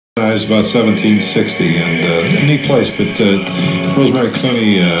It's about 1760, and a neat place. But Rosemary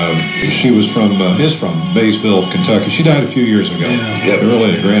Clooney, she is from Maysville, Kentucky. She died a few years ago. Yeah.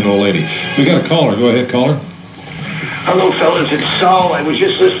 Really a grand old lady. We got a caller. Go ahead, caller. Hello, fellas. It's Saul. I was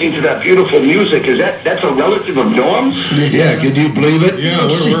just listening to that beautiful music. That's a relative of Norm's? Yeah, can you believe it? Yeah,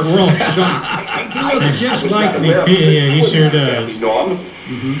 we're all shocked. I just like me. Yeah, he sure does. Norm.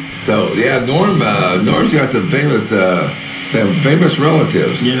 So yeah, Norm's got some famous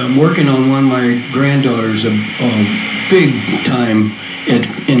relatives. Yeah, I'm working on one. My granddaughter's a big time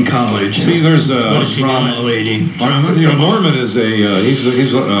in college. See, there's a drama lady. Norman is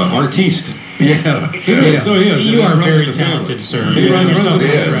he's an artiste. Yeah. So he is. You are very talented, sir.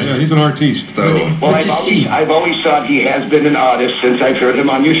 He's an artiste. So well, I've always thought he has been an artist since I've heard him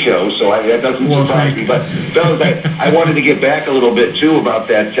on your show, so that doesn't surprise me. But fellas, I wanted to get back a little bit too about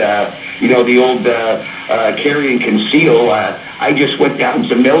that. The old carry and conceal. I just went down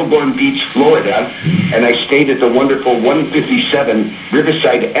to Melbourne Beach, Florida, and I stayed at the wonderful 157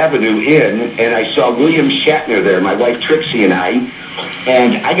 Riverside Avenue Inn, and I saw William Shatner there, my wife Trixie and I.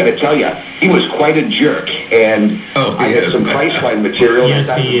 And I got to tell you, he was quite a jerk. And I had some Priceline material. Yes,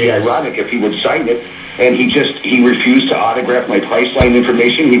 that would he be is. ironic if he would sign it. And he refused to autograph my Priceline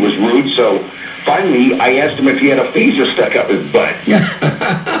information. He was rude. So finally, I asked him if he had a phaser stuck up his butt. And,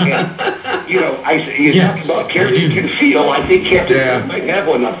 you talk about carry and conceal. I think Captain might have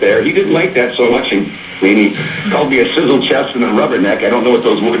one up there. He didn't like that so much. He called me a sizzle chest and a rubberneck. I don't know what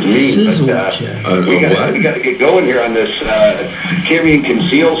those words mean. But we got to get going here on this carry and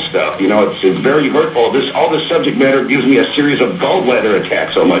conceal stuff. It's very hurtful. All this subject matter gives me a series of gallbladder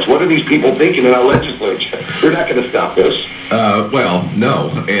attacks so much. What are these people thinking in our legislature? They're not going to stop this. Well,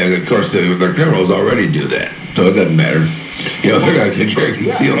 no. And of course, the criminals already do that. So it doesn't matter. They're going to carry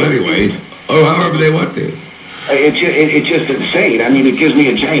concealed anyway. Or however they want to. It's just insane. I mean, it gives me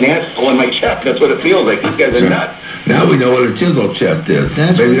a giant asshole on my chest. That's what it feels like. These guys are nuts. Now we know what a chisel chest is.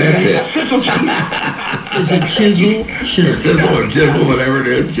 Maybe that's it. Sizzle chest. Is it chisel? Chisel or chisel, whatever it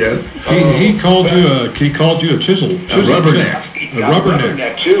is, chest. He called you a chisel. A rubberneck. A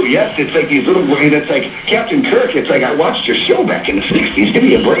rubberneck too. Yes, it's like these little. It's like Captain Kirk. It's like I watched your show back in the '60s. Give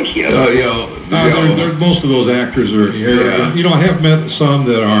me a break here. Most of those actors are. I have met some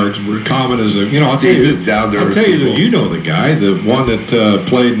that were common as a. I'll tell you that you know the guy, the one that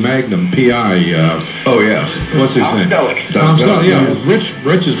played Magnum PI. What's his name? Tom Selleck. Yeah,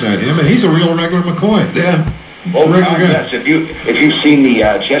 Rich has met him, and he's a real regular McCoy. Yeah. Oh, yes. If you've seen the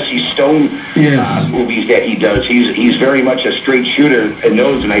Jesse Stone movies that he does, he's very much a straight shooter and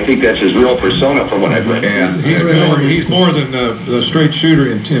knows, and I think that's his real persona from what I've read. Yeah. He's more than the straight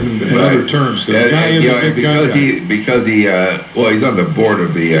shooter in other terms. Because he's on the board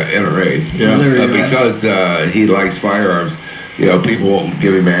of the NRA. Yeah. Because he likes firearms. People won't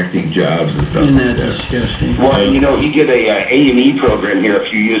give him acting jobs and stuff. Isn't that disgusting? Well, he did a A&E program here a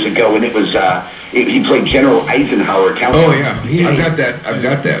few years ago, and it was he played General Eisenhower. Oh yeah, I've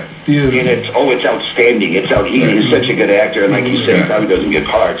got that. Beautiful. And it's outstanding. He's such a good actor, and like you said, he probably doesn't get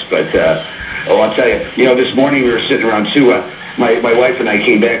parts. But I'll tell you, this morning we were sitting around too. My wife and I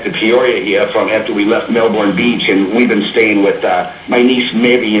came back to Peoria here from after we left Melbourne Beach, and we've been staying with my niece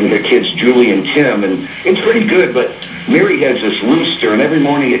Mary and her kids Julie and Tim, and it's pretty good. But Mary has this rooster, and every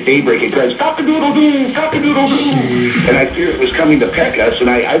morning at daybreak it cries cock-a-doodle-doo, cock-a-doodle-doo, and I fear it was coming to peck us, and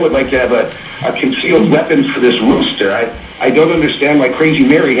I would like to have a concealed weapon for this rooster. I don't understand why Crazy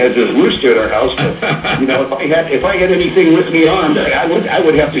Mary has this rooster at her house, but if I had anything with me armed, I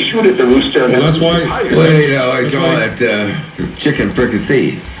would have to shoot at the rooster. And that's why. I call that chicken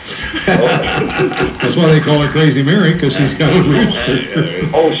fricassee. That's why they call her Crazy Mary, because she's got a rooster.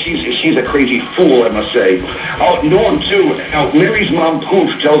 Oh, she's a crazy fool, I must say. Oh, Norm too. Now, Mary's mom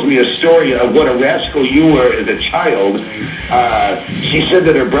Poof tells me a story of what a rascal you were as a child. She said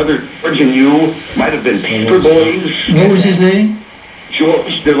that her brother George and you might have been paper boys. What was his name?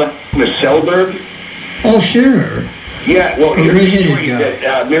 George. Their last name is Selberg. Oh, sure. Yeah. Well, here's the story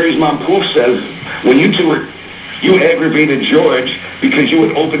that Mary's mom Poof says when you aggravated George because you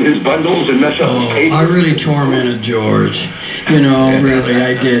would open his bundles and mess up his papers. I really tormented George. Really,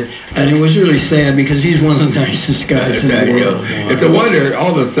 I did. And it was really sad because he's one of the nicest guys in the world. It's a wonder,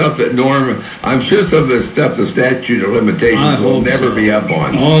 all the stuff that Norm, I'm sure some of the stuff, the statute of limitations will never be up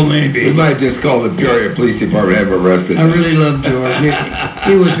on. Oh, maybe. We might just call the Peoria Police Department and have him arrested. I really love George.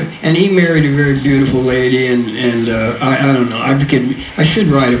 He was, and he married a very beautiful lady, and I don't know. I should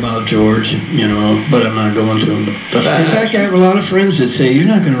write about George, but I'm not going to. In fact, I have a lot of friends that say, you're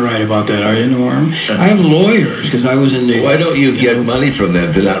not going to write about that, are you, Norm? I have lawyers, because I was in the... Why don't you get money from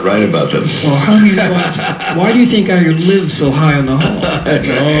them to not write about them? Well, how do you want Why do you think I lived so high on the hall?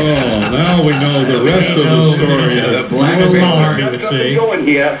 Now we know the rest of the story. The black bar, you would say. Going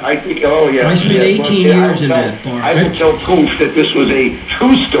here, I think, oh yeah. I spent 18 years in that bar. I will tell proof that this was a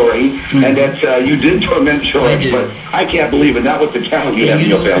true story and that you did torment George, but I can't believe it. Not with the talent you have in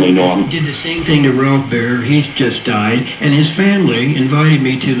your family, Norm. Did the same thing to Ralph Baer. He's just died, and his family invited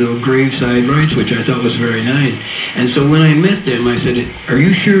me to the graveside rites, which I thought was very nice. And so when I met them, I said, "Are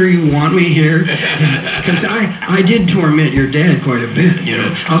you sure you want me here?" Because I did torment your dad quite a bit, you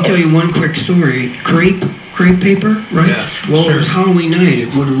know. I'll tell you one quick story. Crepe paper, right? Yeah, well, it was Halloween night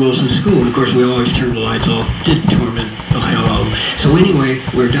at Woodrow Wilson School, and of course we always turned the lights off, did torment the hell out of them. So anyway,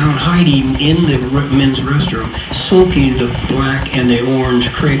 we're down hiding in the men's restroom, soaking the black and the orange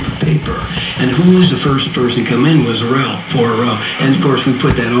crepe paper. And who was the first person to come in was Ralph, poor Ralph. And of course we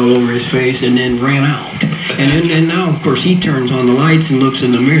put that all over his face and then ran out. And now, of course, he turns on the lights and looks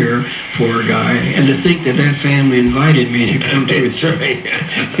in the mirror, poor guy. And to think that that family invited me to come to his church.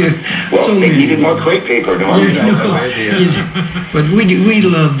 Well, so they needed more crepe paper, Norm. But we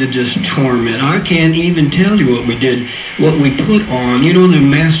love to just torment. I can't even tell you what we did, what we put on. You know the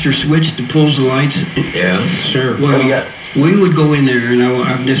master switch that pulls the lights? Yeah, sure. Well, we would go in there, and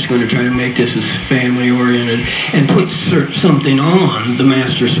I'm just going to try to make this as family-oriented, and put something on the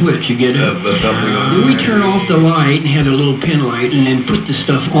master switch. You get it? Then we turn off the light and had a little pin light, and then put the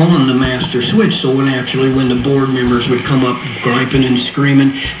stuff on the master switch. So when the board members would come up griping and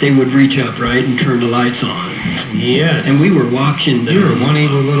screaming, they would reach up, right, and turn the lights on. Yes. And we were watching them. You were one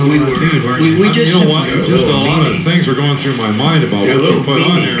evil little dude, weren't you? You know what? Just a lot of things were going through my mind about what you put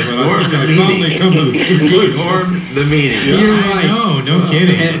on there, but I finally come to the conclusion. The meaning. You're right. No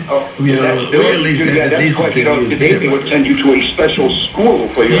kidding. That's quite, today they would send you to a special school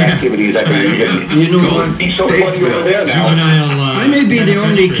for your activities. You know what? Be so funny over there now. I may be the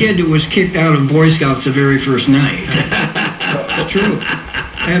only kid that was kicked out of Boy Scouts the very first night. True.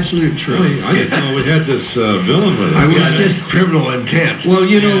 Absolute true. I didn't know we had this villain with us. I was just criminal intent. Well,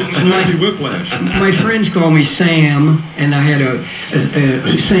 you know, Whiplash. my friends call me Sam, and I had a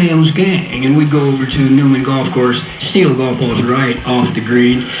Sam's gang, and we'd go over to Newman Golf Course, steal golf balls right off the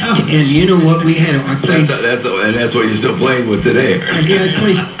greens, and you know what we had? I played. That's what you're still playing with today.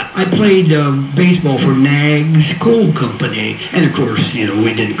 I played baseball for Nags Coal Company, and of course, you know,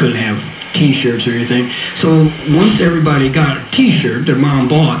 we couldn't have T-shirts or anything. So once everybody got a T-shirt their mom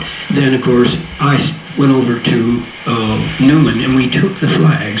bought, then of course I went over to Newman and we took the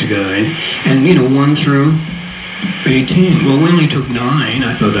flags, guys, and you know 1 through 18. Well, we only took 9.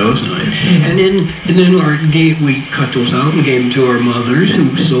 I thought that was nice. And then we cut those out and gave them to our mothers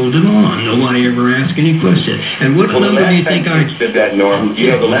who sold them on. Nobody ever asked any question. And what number do you think I did that, Norm?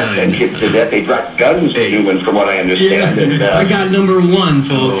 You know, the last 10 kids did that. They brought guns to Newman, from what I understand. Yeah, and, I got number 1,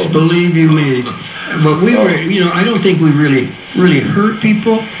 folks. Believe you me. But we were, you know, I don't think we really hurt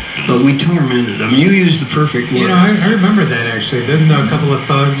people, but we tormented them. You used the perfect word. You know, I remember that actually. Didn't a couple of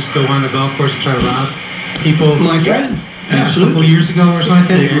thugs go on the golf course and try to rob people? My friend. Yeah, a couple years ago or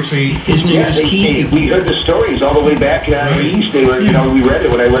something like that. Actually, his name is Keith. We heard the stories all the way back east. They were, you know, we read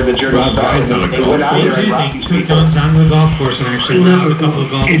it when I read the Journal Star. They went out there and robbed these took people. guns onto the golf course and actually robbed a couple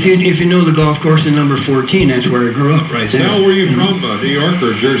of golf balls. If you know the golf course in number 14, that's where I grew up, right there. Now, where are you from, New York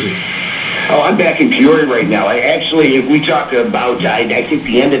or Jersey? Oh, I'm back in Peoria right now. We talked about, I think,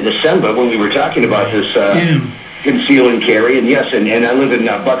 the end of December when we were talking about this conceal and carry. And yes, and I live in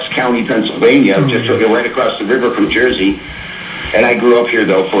Bucks County, Pennsylvania, just right across the river from Jersey. And I grew up here,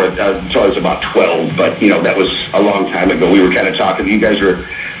 though, until I was about 12. But, you know, that was a long time ago. We were kind of talking. You guys were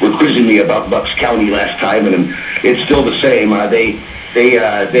quizzing me about Bucks County last time, and it's still the same. They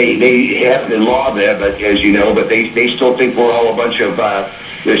have it in law there, but as you know, but they still think we're all a bunch of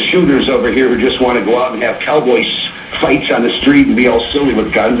the shooters over here who just want to go out and have cowboy fights on the street and be all silly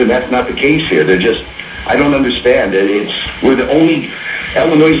with guns, and that's not the case here. They're just, I don't understand.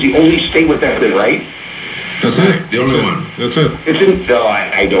 Illinois is the only state with that, right? That's it. The only one. That's it.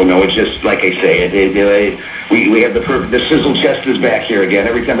 I don't know. It's just like I say. We have the sizzle chest is back here again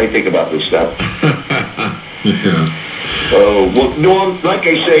every time I think about this stuff. Yeah. Well, Norm, like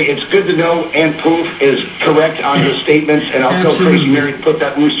I say, it's good to know and proof is correct on your statements, and I'll tell Crazy Mary to put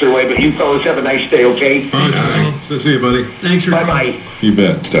that rooster away, but you fellas have a nice day, okay? All right. See you, buddy. Thanks for Bye-bye. You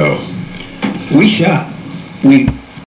bet. We shot. We